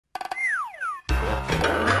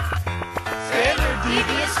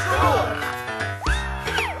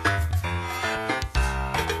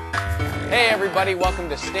Hey everybody, welcome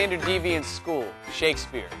to Standard Deviant School,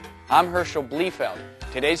 Shakespeare. I'm Herschel Bliefeld.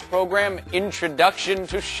 Today's program, Introduction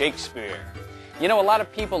to Shakespeare. You know, a lot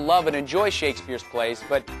of people love and enjoy Shakespeare's plays,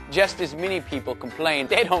 but just as many people complain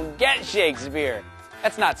they don't get Shakespeare.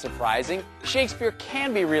 That's not surprising. Shakespeare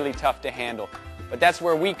can be really tough to handle, but that's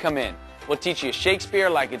where we come in. We'll teach you Shakespeare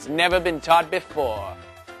like it's never been taught before.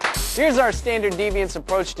 Here's our Standard Deviant's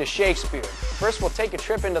approach to Shakespeare. First, we'll take a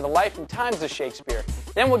trip into the life and times of Shakespeare.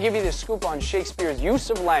 Then we'll give you the scoop on Shakespeare's use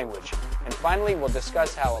of language. And finally, we'll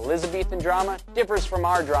discuss how Elizabethan drama differs from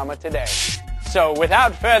our drama today. So,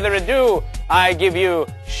 without further ado, I give you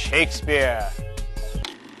Shakespeare.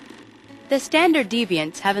 The Standard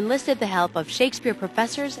Deviants have enlisted the help of Shakespeare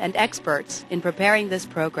professors and experts in preparing this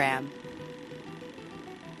program.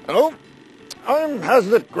 Hello, I'm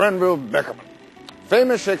Hazlitt Granville Beckerman,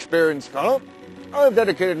 famous Shakespearean scholar. I've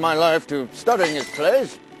dedicated my life to studying his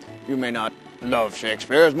plays. You may not love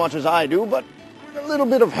Shakespeare as much as I do, but with a little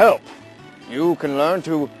bit of help, you can learn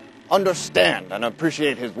to understand and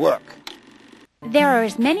appreciate his work. There are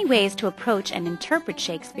as many ways to approach and interpret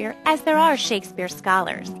Shakespeare as there are Shakespeare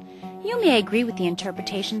scholars. You may agree with the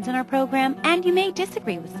interpretations in our program, and you may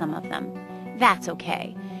disagree with some of them. That's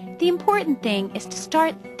okay. The important thing is to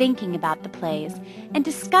start thinking about the plays and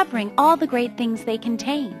discovering all the great things they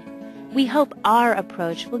contain. We hope our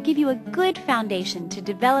approach will give you a good foundation to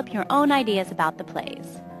develop your own ideas about the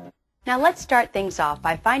plays. Now let's start things off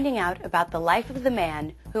by finding out about the life of the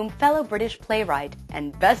man whom fellow British playwright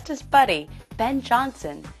and bestest buddy Ben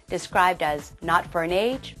Jonson described as not for an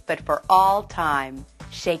age, but for all time,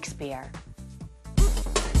 Shakespeare.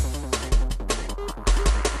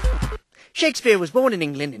 Shakespeare was born in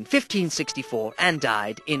England in 1564 and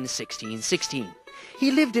died in 1616.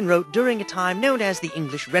 He lived and wrote during a time known as the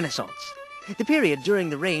English Renaissance, the period during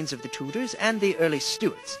the reigns of the Tudors and the early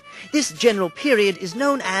Stuarts. This general period is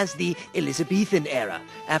known as the Elizabethan era,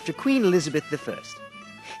 after Queen Elizabeth I.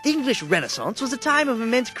 The English Renaissance was a time of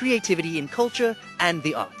immense creativity in culture and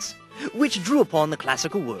the arts, which drew upon the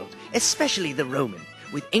classical world, especially the Roman,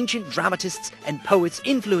 with ancient dramatists and poets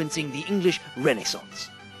influencing the English Renaissance.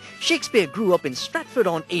 Shakespeare grew up in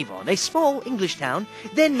Stratford-on-Avon, a small English town,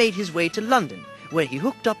 then made his way to London, where he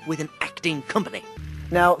hooked up with an acting company.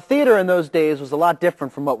 Now, theater in those days was a lot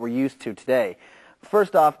different from what we're used to today.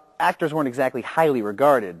 First off, actors weren't exactly highly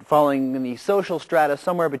regarded, falling in the social strata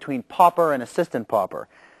somewhere between pauper and assistant pauper.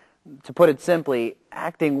 To put it simply,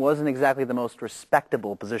 acting wasn't exactly the most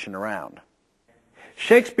respectable position around.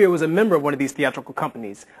 Shakespeare was a member of one of these theatrical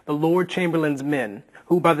companies, the Lord Chamberlain's Men,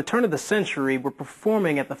 who by the turn of the century were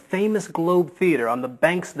performing at the famous Globe Theatre on the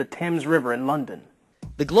banks of the Thames River in London.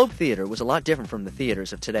 The Globe Theatre was a lot different from the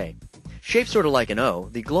theaters of today. Shaped sort of like an O,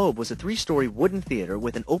 the Globe was a 3-story wooden theater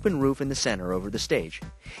with an open roof in the center over the stage.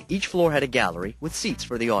 Each floor had a gallery with seats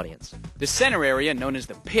for the audience. The center area, known as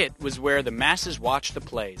the pit, was where the masses watched the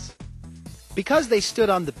plays. Because they stood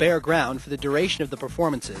on the bare ground for the duration of the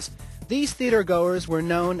performances, these theater-goers were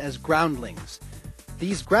known as groundlings.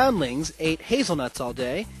 These groundlings ate hazelnuts all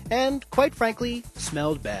day and, quite frankly,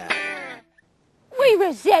 smelled bad. We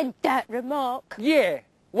resent that remark. Yeah.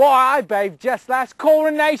 Why, I bathed just last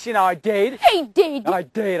coronation, I did. He did. I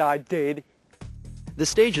did. The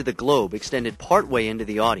stage of the Globe extended partway into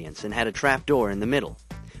the audience and had a trap door in the middle.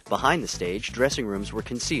 Behind the stage, dressing rooms were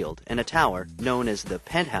concealed, and a tower, known as the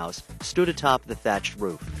penthouse, stood atop the thatched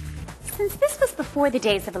roof. Since this was before the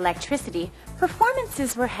days of electricity,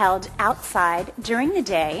 performances were held outside during the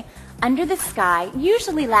day, under the sky,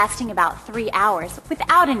 usually lasting about 3 hours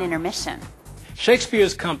without an intermission.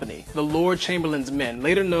 Shakespeare's company, the Lord Chamberlain's Men,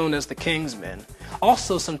 later known as the King's Men,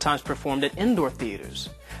 also sometimes performed at indoor theaters.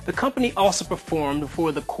 The company also performed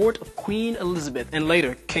for the court of Queen Elizabeth and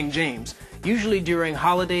later King James, usually during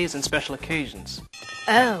holidays and special occasions.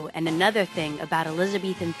 Oh, and another thing about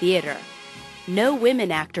Elizabethan theater. No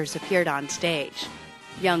women actors appeared on stage.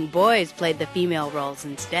 Young boys played the female roles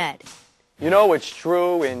instead. You know, it's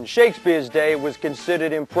true, in Shakespeare's day it was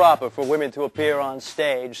considered improper for women to appear on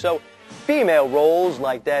stage, so female roles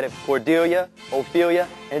like that of Cordelia, Ophelia,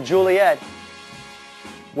 and Juliet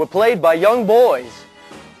were played by young boys.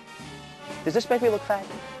 Does this make me look fat?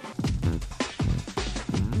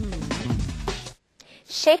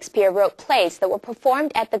 Shakespeare wrote plays that were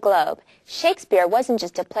performed at the Globe. Shakespeare wasn't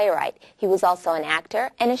just a playwright. He was also an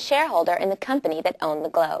actor and a shareholder in the company that owned the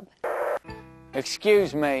Globe.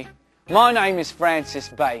 Excuse me. My name is Francis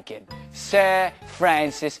Bacon, Sir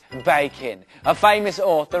Francis Bacon, a famous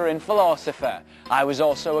author and philosopher. I was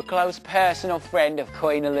also a close personal friend of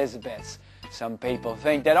Queen Elizabeth's. Some people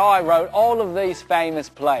think that I wrote all of these famous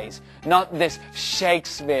plays, not this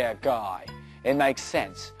Shakespeare guy. It makes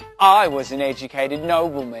sense. I was an educated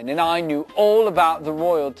nobleman, and I knew all about the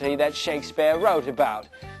royalty that Shakespeare wrote about.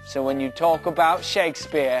 So when you talk about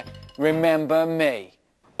Shakespeare, remember me.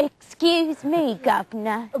 Excuse me,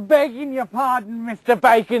 Governor. Begging your pardon, Mr.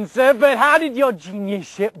 Bacon, sir, but how did your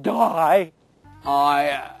geniusship die?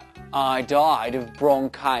 I died of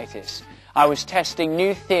bronchitis. I was testing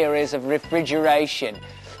new theories of refrigeration.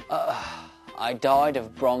 I died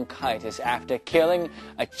of bronchitis after killing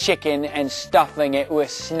a chicken and stuffing it with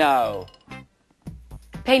snow.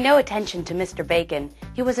 Pay no attention to Mr. Bacon.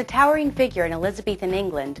 He was a towering figure in Elizabethan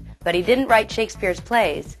England, but he didn't write Shakespeare's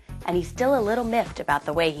plays, and he's still a little miffed about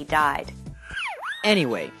the way he died.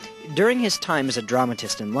 Anyway, during his time as a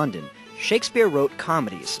dramatist in London, Shakespeare wrote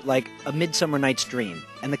comedies like A Midsummer Night's Dream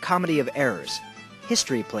and The Comedy of Errors,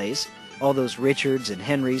 history plays, all those Richards and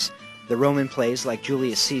Henrys, the Roman plays like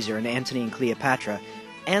Julius Caesar and Antony and Cleopatra,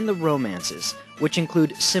 and the romances, which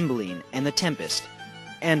include Cymbeline and The Tempest,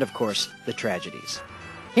 and of course, the tragedies.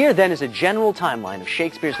 Here then is a general timeline of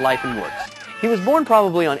Shakespeare's life and works. He was born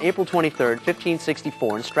probably on April 23,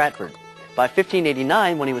 1564 in Stratford. By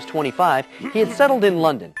 1589, when he was 25, he had settled in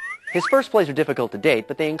London. His first plays are difficult to date,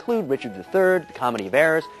 but they include Richard III, The Comedy of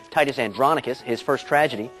Errors, Titus Andronicus, his first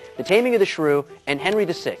tragedy, The Taming of the Shrew, and Henry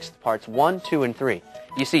VI, parts 1, 2, and 3.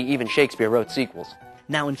 You see, even Shakespeare wrote sequels.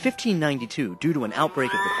 Now, in 1592, due to an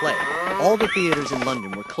outbreak of the plague, all the theaters in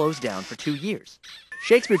London were closed down for 2 years.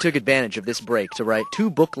 Shakespeare took advantage of this break to write 2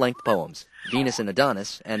 book-length poems, Venus and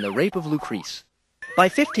Adonis and The Rape of Lucrece. By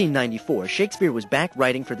 1594, Shakespeare was back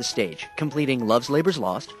writing for the stage, completing Love's Labour's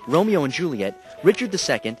Lost, Romeo and Juliet, Richard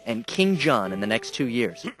II, and King John in the next 2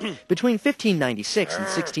 years. Between 1596 and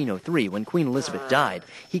 1603, when Queen Elizabeth died,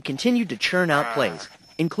 he continued to churn out plays,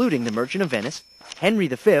 including The Merchant of Venice, Henry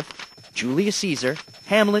V, Julius Caesar,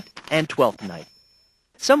 Hamlet, and Twelfth Night.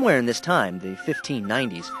 Somewhere in this time, the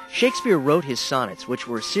 1590s, Shakespeare wrote his sonnets, which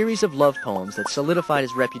were a series of love poems that solidified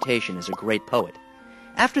his reputation as a great poet.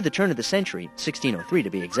 After the turn of the century, 1603 to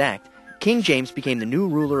be exact, King James became the new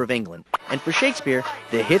ruler of England, and for Shakespeare,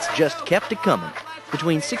 the hits just kept a-comin'.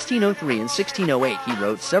 Between 1603 and 1608, he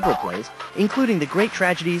wrote several plays, including the great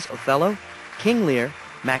tragedies Othello, King Lear,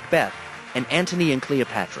 Macbeth, and Antony and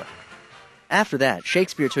Cleopatra. After that,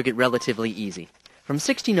 Shakespeare took it relatively easy. From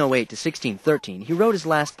 1608 to 1613, he wrote his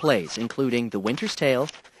last plays, including The Winter's Tale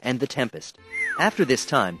and The Tempest. After this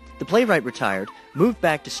time, the playwright retired, moved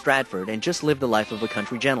back to Stratford, and just lived the life of a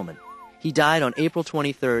country gentleman. He died on April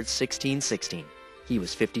 23, 1616. He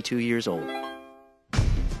was 52 years old.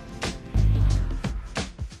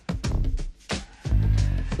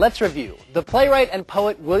 Let's review. The playwright and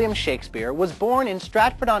poet William Shakespeare was born in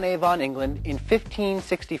Stratford-on-Avon, England in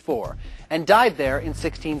 1564 and died there in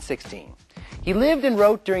 1616. He lived and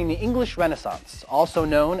wrote during the English Renaissance, also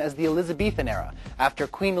known as the Elizabethan era, after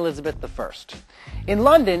Queen Elizabeth I. In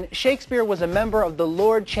London, Shakespeare was a member of the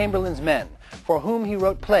Lord Chamberlain's men, for whom he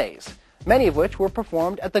wrote plays, many of which were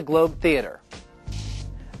performed at the Globe Theatre.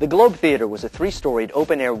 The Globe Theatre was a 3-storied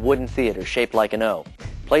open-air wooden theatre shaped like an O.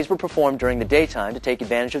 Plays were performed during the daytime to take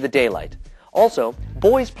advantage of the daylight. Also,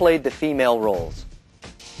 boys played the female roles.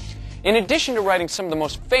 In addition to writing some of the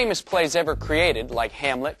most famous plays ever created, like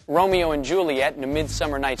Hamlet, Romeo and Juliet, and A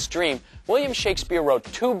Midsummer Night's Dream, William Shakespeare wrote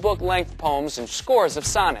 2 book-length poems and scores of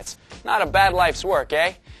sonnets. Not a bad life's work,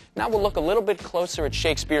 eh? Now we'll look a little bit closer at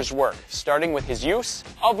Shakespeare's work, starting with his use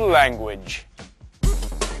of language.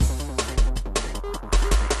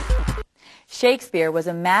 Shakespeare was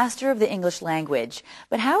a master of the English language,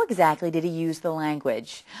 but how exactly did he use the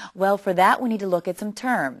language? Well, for that we need to look at some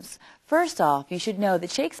terms. First off, you should know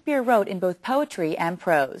that Shakespeare wrote in both poetry and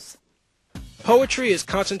prose. Poetry is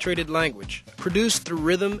concentrated language, produced through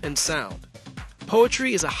rhythm and sound.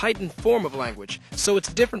 Poetry is a heightened form of language, so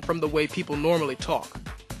it's different from the way people normally talk.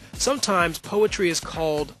 Sometimes poetry is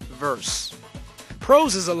called verse.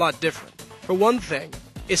 Prose is a lot different. For one thing,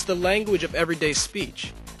 it's the language of everyday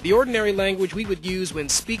speech, the ordinary language we would use when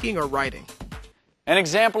speaking or writing. An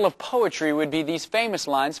example of poetry would be these famous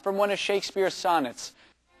lines from one of Shakespeare's sonnets.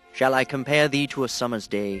 Shall I compare thee to a summer's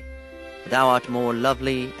day? Thou art more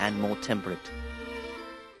lovely and more temperate.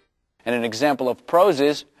 And an example of prose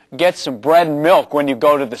is, get some bread and milk when you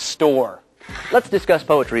go to the store. Let's discuss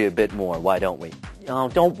poetry a bit more, why don't we? Oh,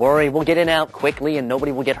 don't worry, we'll get in and out quickly and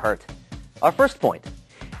nobody will get hurt. Our first point.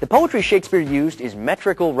 The poetry Shakespeare used is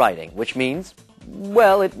metrical writing, which means,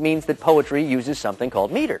 well, it means that poetry uses something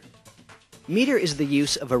called meter. Meter is the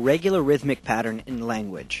use of a regular rhythmic pattern in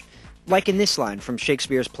language. Like in this line from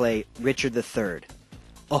Shakespeare's play Richard III.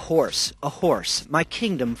 A horse, my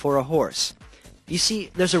kingdom for a horse. You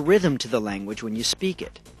see, there's a rhythm to the language when you speak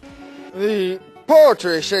it. The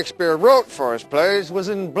poetry Shakespeare wrote for his plays was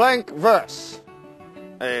in blank verse,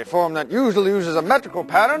 a form that usually uses a metrical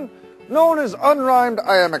pattern known as unrhymed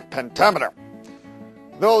iambic pentameter.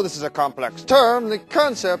 Though this is a complex term, the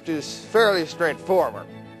concept is fairly straightforward.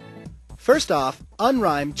 First off,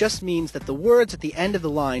 unrhymed just means that the words at the end of the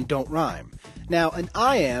line don't rhyme. Now, an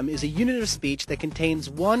iamb is a unit of speech that contains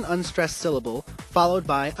one unstressed syllable followed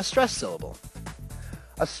by a stressed syllable.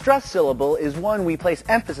 A stressed syllable is one we place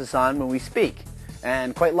emphasis on when we speak,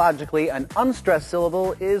 and quite logically, an unstressed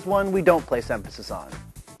syllable is one we don't place emphasis on.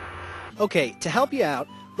 Okay, to help you out,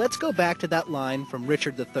 let's go back to that line from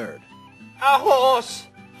Richard III. A horse!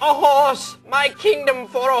 A horse! My kingdom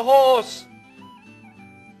for a horse!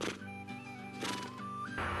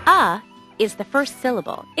 Is the first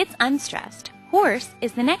syllable. It's unstressed. Horse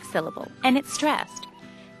is the next syllable, and it's stressed.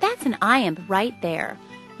 That's an iamb right there.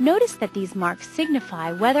 Notice that these marks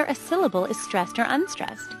signify whether a syllable is stressed or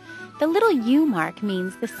unstressed. The little U mark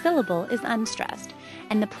means the syllable is unstressed,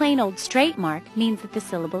 and the plain old straight mark means that the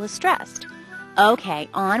syllable is stressed. Okay,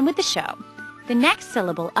 on with the show. The next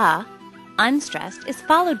syllable, unstressed, is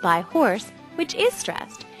followed by horse, which is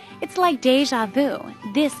stressed. It's like déjà vu.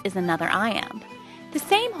 This is another iamb. The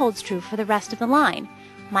same holds true for the rest of the line.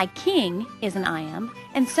 My king is an iamb,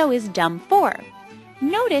 and so is dumb for.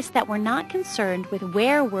 Notice that we're not concerned with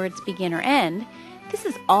where words begin or end. This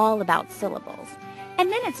is all about syllables. And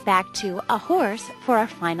then it's back to a horse for our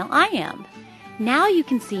final iamb. Now you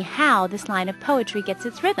can see how this line of poetry gets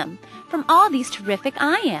its rhythm from all these terrific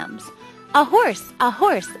iambs. A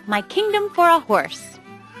horse, my kingdom for a horse.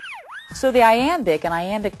 So the iambic and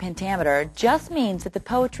iambic pentameter just means that the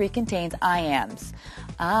poetry contains iambs.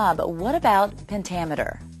 But what about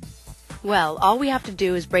pentameter? Well, all we have to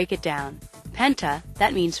do is break it down. Penta,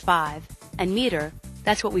 that means 5, and meter,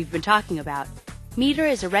 that's what we've been talking about. Meter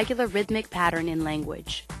is a regular rhythmic pattern in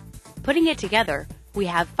language. Putting it together, we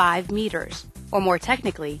have 5 meters, or more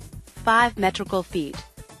technically, 5 metrical feet.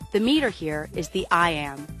 The meter here is the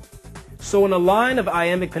iamb. So in a line of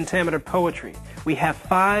iambic pentameter poetry, we have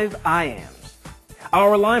 5 iambs.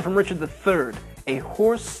 Our line from Richard III, a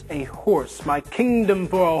horse, my kingdom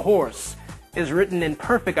for a horse, is written in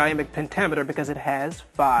perfect iambic pentameter because it has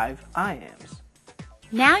 5 iambs.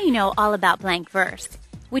 Now you know all about blank verse,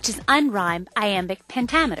 which is unrhymed iambic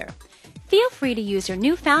pentameter. Feel free to use your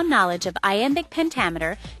newfound knowledge of iambic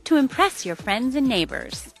pentameter to impress your friends and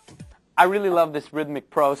neighbors. I really love this rhythmic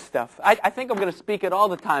prose stuff. I think I'm going to speak it all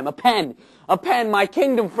the time. A pen, my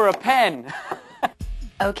kingdom for a pen.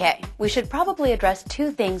 Okay, we should probably address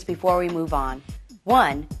 2 things before we move on.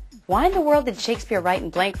 1, why in the world did Shakespeare write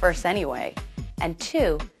in blank verse anyway? And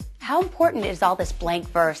 2, how important is all this blank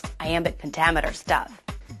verse, iambic pentameter stuff?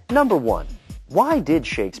 Number 1. Why did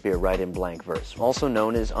Shakespeare write in blank verse, also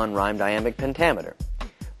known as unrhymed iambic pentameter?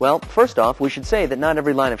 Well, first off, we should say that not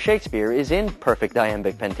every line of Shakespeare is in perfect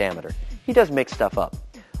iambic pentameter. He does mix stuff up.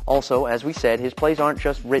 Also, as we said, his plays aren't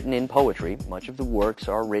just written in poetry. Much of the works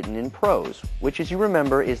are written in prose, which, as you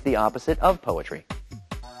remember, is the opposite of poetry.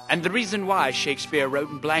 And the reason why Shakespeare wrote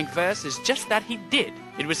in blank verse is just that he did.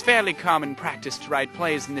 It was fairly common practice to write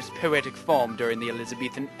plays in this poetic form during the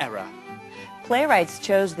Elizabethan era. Playwrights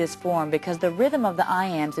chose this form because the rhythm of the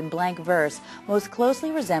iambs in blank verse most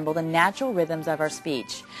closely resemble the natural rhythms of our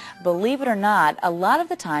speech. Believe it or not, a lot of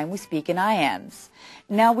the time we speak in iambs.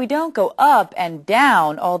 Now, we don't go up and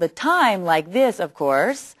down all the time like this, of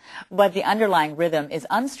course, but the underlying rhythm is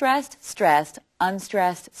unstressed, stressed,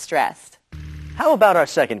 unstressed, stressed. How about our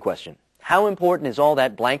second question? How important is all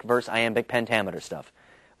that blank verse iambic pentameter stuff?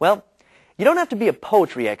 Well, you don't have to be a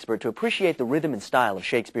poetry expert to appreciate the rhythm and style of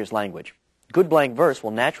Shakespeare's language. Good blank verse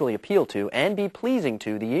will naturally appeal to and be pleasing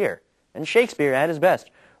to the ear. And Shakespeare, at his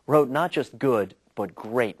best, wrote not just good, but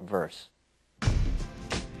great verse.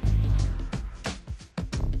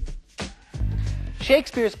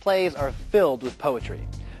 Shakespeare's plays are filled with poetry.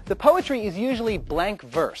 The poetry is usually blank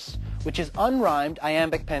verse, which is unrhymed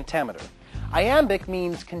iambic pentameter. Iambic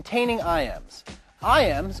means containing iambs.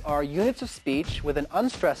 Iambs are units of speech with an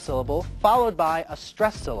unstressed syllable followed by a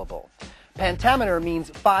stressed syllable. Pentameter means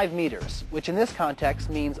 5 meters, which in this context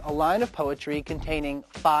means a line of poetry containing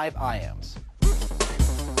 5 iambs.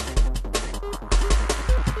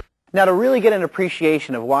 Now, to really get an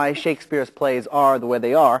appreciation of why Shakespeare's plays are the way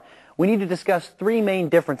they are, we need to discuss 3 main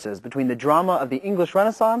differences between the drama of the English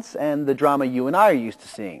Renaissance and the drama you and I are used to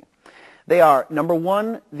seeing. They are, number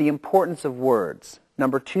 1, the importance of words,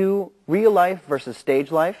 number 2, real life versus stage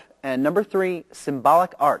life, and number 3,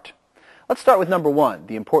 symbolic art. Let's start with number 1,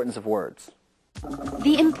 the importance of words.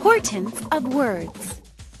 The importance of words.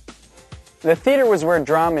 The theater was where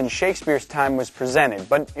drama in Shakespeare's time was presented,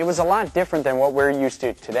 but it was a lot different than what we're used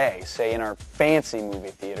to today, say in our fancy movie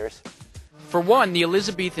theaters. For one, the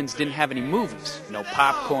Elizabethans didn't have any movies. No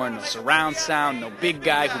popcorn, no surround sound, no big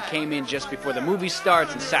guy who came in just before the movie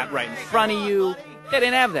starts and sat right in front of you. They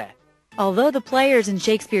didn't have that. Although the players in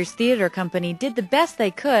Shakespeare's theater company did the best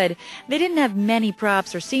they could, they didn't have many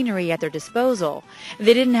props or scenery at their disposal.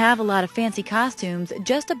 They didn't have a lot of fancy costumes,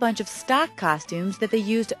 just a bunch of stock costumes that they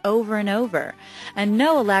used over and over, and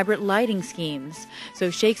no elaborate lighting schemes.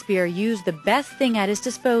 So Shakespeare used the best thing at his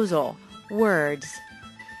disposal, words.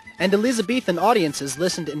 And Elizabethan audiences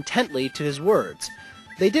listened intently to his words.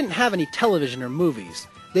 They didn't have any television or movies.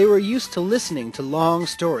 They were used to listening to long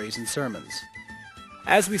stories and sermons.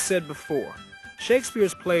 As we said before,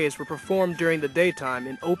 Shakespeare's plays were performed during the daytime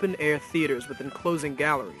in open-air theaters with enclosing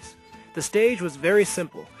galleries. The stage was very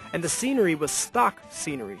simple, and the scenery was stock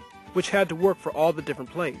scenery, which had to work for all the different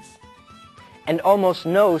plays. And almost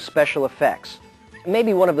no special effects.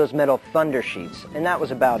 Maybe one of those metal thunder sheets, and that was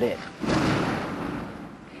about it.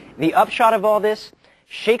 The upshot of all this,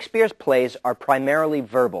 Shakespeare's plays are primarily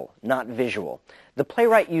verbal, not visual. The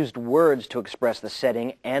playwright used words to express the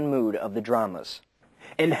setting and mood of the dramas.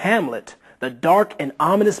 In Hamlet, the dark and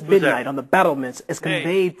ominous midnight on the battlements is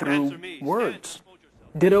conveyed through words.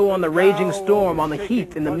 Ditto on the raging storm on the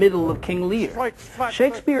heath in the middle of King Lear.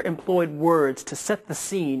 Shakespeare employed words to set the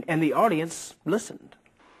scene, and the audience listened.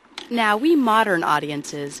 Now, we modern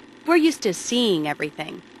audiences, we're used to seeing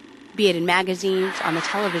everything. Be it in magazines, on the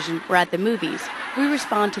television, or at the movies, we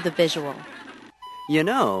respond to the visual. You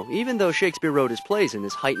know, even though Shakespeare wrote his plays in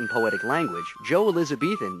this heightened poetic language, Joe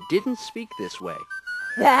Elizabethan didn't speak this way.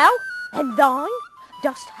 Thou and thine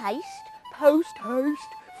dost haste, post haste,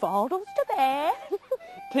 fardels to bear.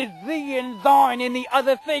 'Tis thee and thine in the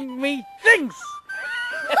other thing methinks.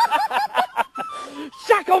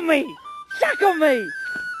 Shackle me! Shackle me!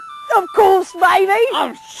 Of course, baby.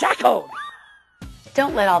 I'm shackled!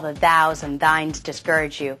 Don't let all the thous and thines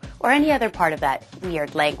discourage you, or any other part of that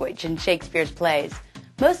weird language in Shakespeare's plays.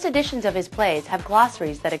 Most editions of his plays have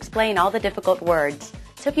glossaries that explain all the difficult words.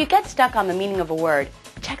 So if you get stuck on the meaning of a word,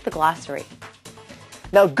 check the glossary.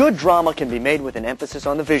 Now, good drama can be made with an emphasis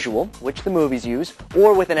on the visual, which the movies use,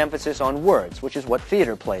 or with an emphasis on words, which is what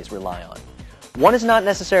theater plays rely on. One is not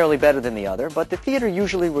necessarily better than the other, but the theater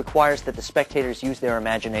usually requires that the spectators use their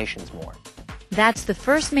imaginations more. That's the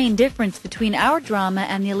first main difference between our drama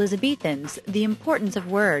and the Elizabethans, the importance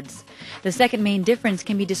of words. The second main difference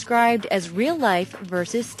can be described as real life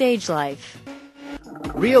versus stage life.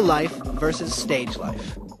 Real life versus stage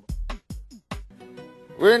life.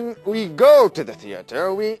 When we go to the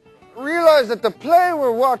theater, we realize that the play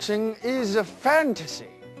we're watching is a fantasy.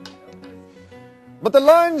 But the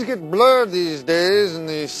lines get blurred these days in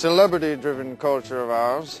the celebrity-driven culture of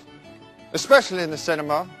ours, especially in the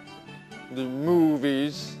cinema, the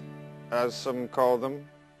movies, as some call them.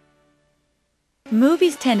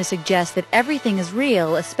 Movies tend to suggest that everything is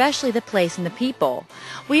real, especially the place and the people.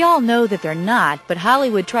 We all know that they're not, but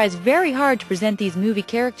Hollywood tries very hard to present these movie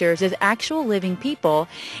characters as actual living people,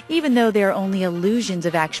 even though they are only illusions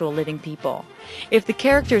of actual living people. If the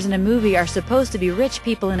characters in a movie are supposed to be rich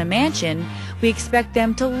people in a mansion, we expect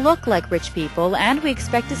them to look like rich people, and we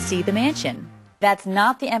expect to see the mansion. That's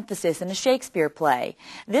not the emphasis in a Shakespeare play.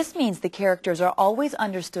 This means the characters are always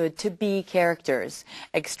understood to be characters.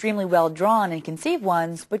 Extremely well drawn and conceived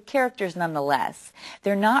ones, but characters nonetheless.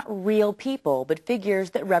 They're not real people, but figures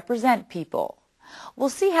that represent people. We'll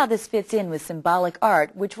see how this fits in with symbolic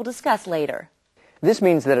art, which we'll discuss later. This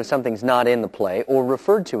means that if something's not in the play or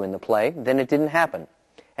referred to in the play, then it didn't happen.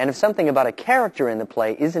 And if something about a character in the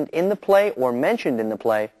play isn't in the play or mentioned in the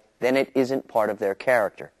play, then it isn't part of their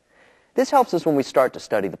character. This helps us when we start to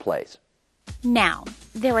study the plays. Now,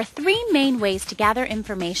 there are three main ways to gather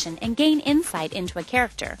information and gain insight into a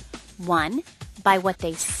character. 1, by what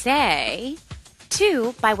they say.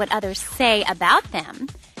 2, by what others say about them.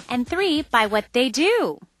 And 3, by what they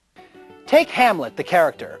do. Take Hamlet, the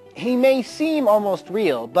character. He may seem almost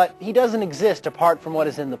real, but he doesn't exist apart from what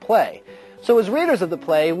is in the play. So as readers of the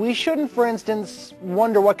play, we shouldn't, for instance,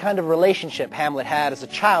 wonder what kind of relationship Hamlet had as a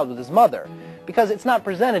child with his mother, because it's not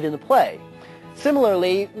presented in the play.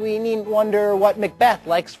 Similarly, we needn't wonder what Macbeth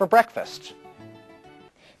likes for breakfast.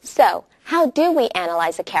 So, how do we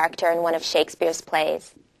analyze a character in one of Shakespeare's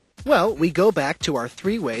plays? Well, we go back to our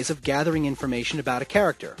three ways of gathering information about a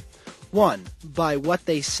character. 1, by what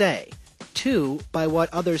they say. 2, by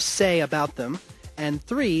what others say about them. And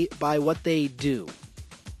 3, by what they do.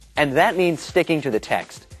 And that means sticking to the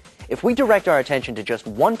text. If we direct our attention to just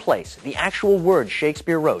one place, the actual words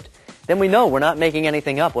Shakespeare wrote, then we know we're not making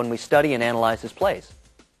anything up when we study and analyze his plays.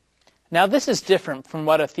 Now this is different from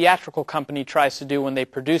what a theatrical company tries to do when they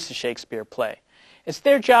produce a Shakespeare play. It's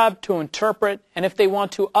their job to interpret and if they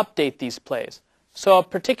want to update these plays. So a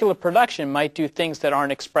particular production might do things that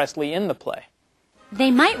aren't expressly in the play.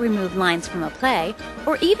 They might remove lines from a play,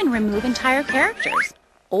 or even remove entire characters.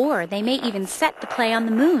 Or they may even set the play on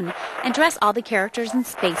the moon and dress all the characters in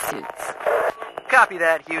spacesuits. Copy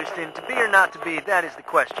that, Houston. To be or not to be, that is the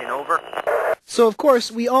question. Over. So, of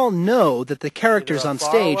course, we all know that the characters on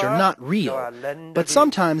stage are not real, but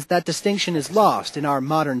sometimes that distinction is lost in our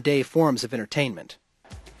modern-day forms of entertainment.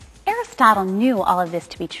 Aristotle knew all of this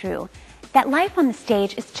to be true, that life on the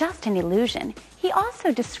stage is just an illusion. He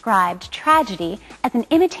also described tragedy as an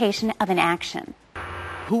imitation of an action.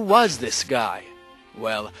 Who was this guy?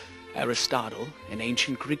 Well, Aristotle, an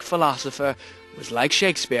ancient Greek philosopher, was like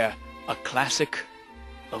Shakespeare, a classic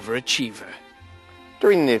overachiever.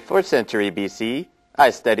 During the 4th century BC, I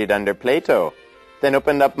studied under Plato, then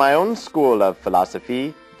opened up my own school of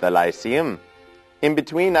philosophy, the Lyceum. In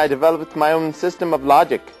between, I developed my own system of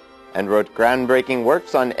logic and wrote groundbreaking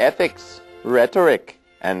works on ethics, rhetoric,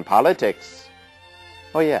 and politics.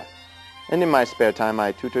 Oh yeah, and in my spare time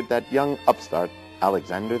I tutored that young upstart,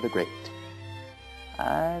 Alexander the Great.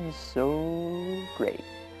 I'm so great.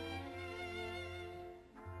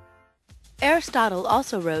 Aristotle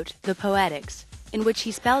also wrote The Poetics, in which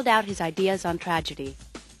he spelled out his ideas on tragedy.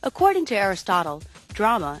 According to Aristotle,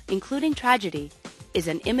 drama, including tragedy, is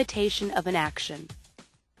an imitation of an action.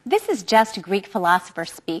 This is just Greek philosopher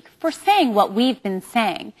speak for saying what we've been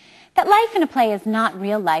saying, that life in a play is not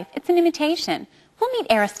real life, it's an imitation. We'll meet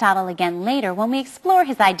Aristotle again later when we explore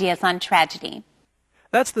his ideas on tragedy.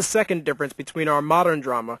 That's the second difference between our modern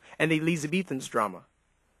drama and the Elizabethan's drama.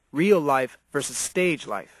 Real life versus stage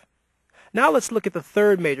life. Now let's look at the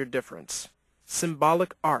third major difference.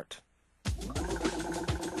 Symbolic art.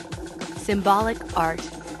 Symbolic art.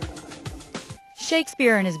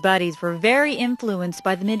 Shakespeare and his buddies were very influenced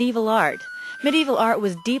by the medieval art. Medieval art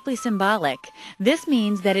was deeply symbolic. This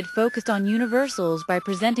means that it focused on universals by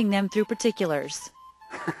presenting them through particulars.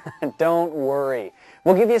 Don't worry.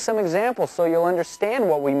 We'll give you some examples so you'll understand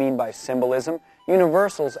what we mean by symbolism,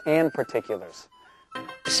 universals, and particulars.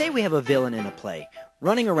 Say we have a villain in a play,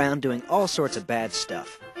 running around doing all sorts of bad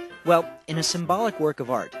stuff. Well, in a symbolic work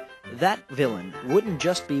of art, that villain wouldn't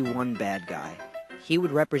just be one bad guy. He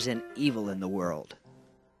would represent evil in the world.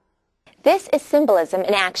 This is symbolism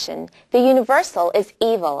in action. The universal is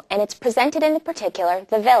evil, and it's presented in the particular,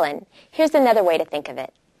 the villain. Here's another way to think of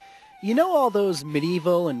it. You know all those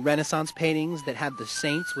medieval and Renaissance paintings that have the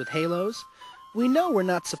saints with halos? We know we're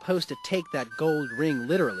not supposed to take that gold ring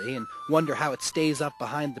literally and wonder how it stays up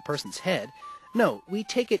behind the person's head. No, we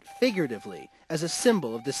take it figuratively, as a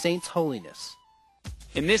symbol of the saint's holiness.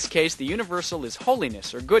 In this case, the universal is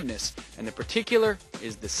holiness or goodness, and the particular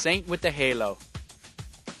is the saint with the halo.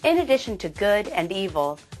 In addition to good and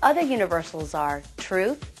evil, other universals are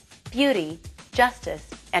truth, beauty, justice,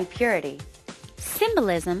 and purity.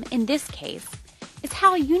 Symbolism, in this case, is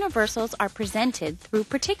how universals are presented through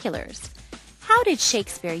particulars. How did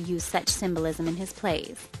Shakespeare use such symbolism in his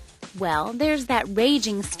plays? Well, there's that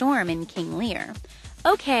raging storm in King Lear.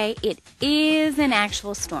 Okay, it is an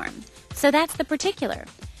actual storm, so that's the particular.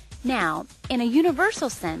 Now, in a universal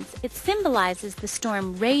sense, it symbolizes the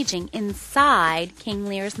storm raging inside King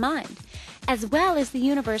Lear's mind, as well as the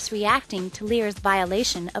universe reacting to Lear's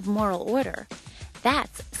violation of moral order.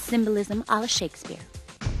 That's symbolism a la Shakespeare.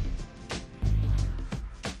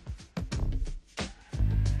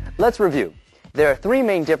 Let's review. There are three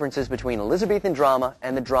main differences between Elizabethan drama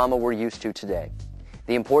and the drama we're used to today.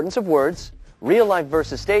 The importance of words, real life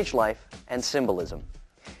versus stage life, and symbolism.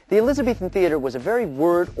 The Elizabethan theater was a very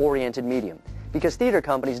word-oriented medium because theater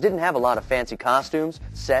companies didn't have a lot of fancy costumes,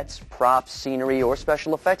 sets, props, scenery, or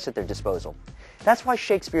special effects at their disposal. That's why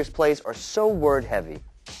Shakespeare's plays are so word-heavy.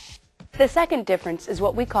 The second difference is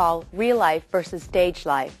what we call real life versus stage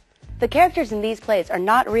life. The characters in these plays are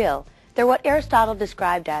not real. They're what Aristotle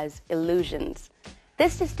described as illusions.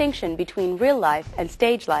 This distinction between real life and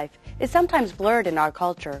stage life is sometimes blurred in our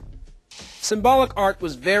culture. Symbolic art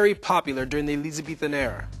was very popular during the Elizabethan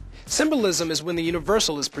era. Symbolism is when the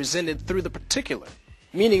universal is presented through the particular,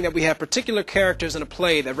 meaning that we have particular characters in a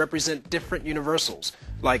play that represent different universals,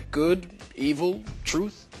 like good, evil,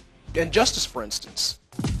 truth, and justice, for instance.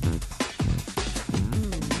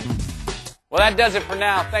 Well, that does it for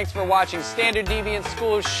now. Thanks for watching Standard Deviant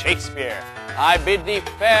School of Shakespeare. I bid thee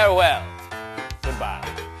farewell.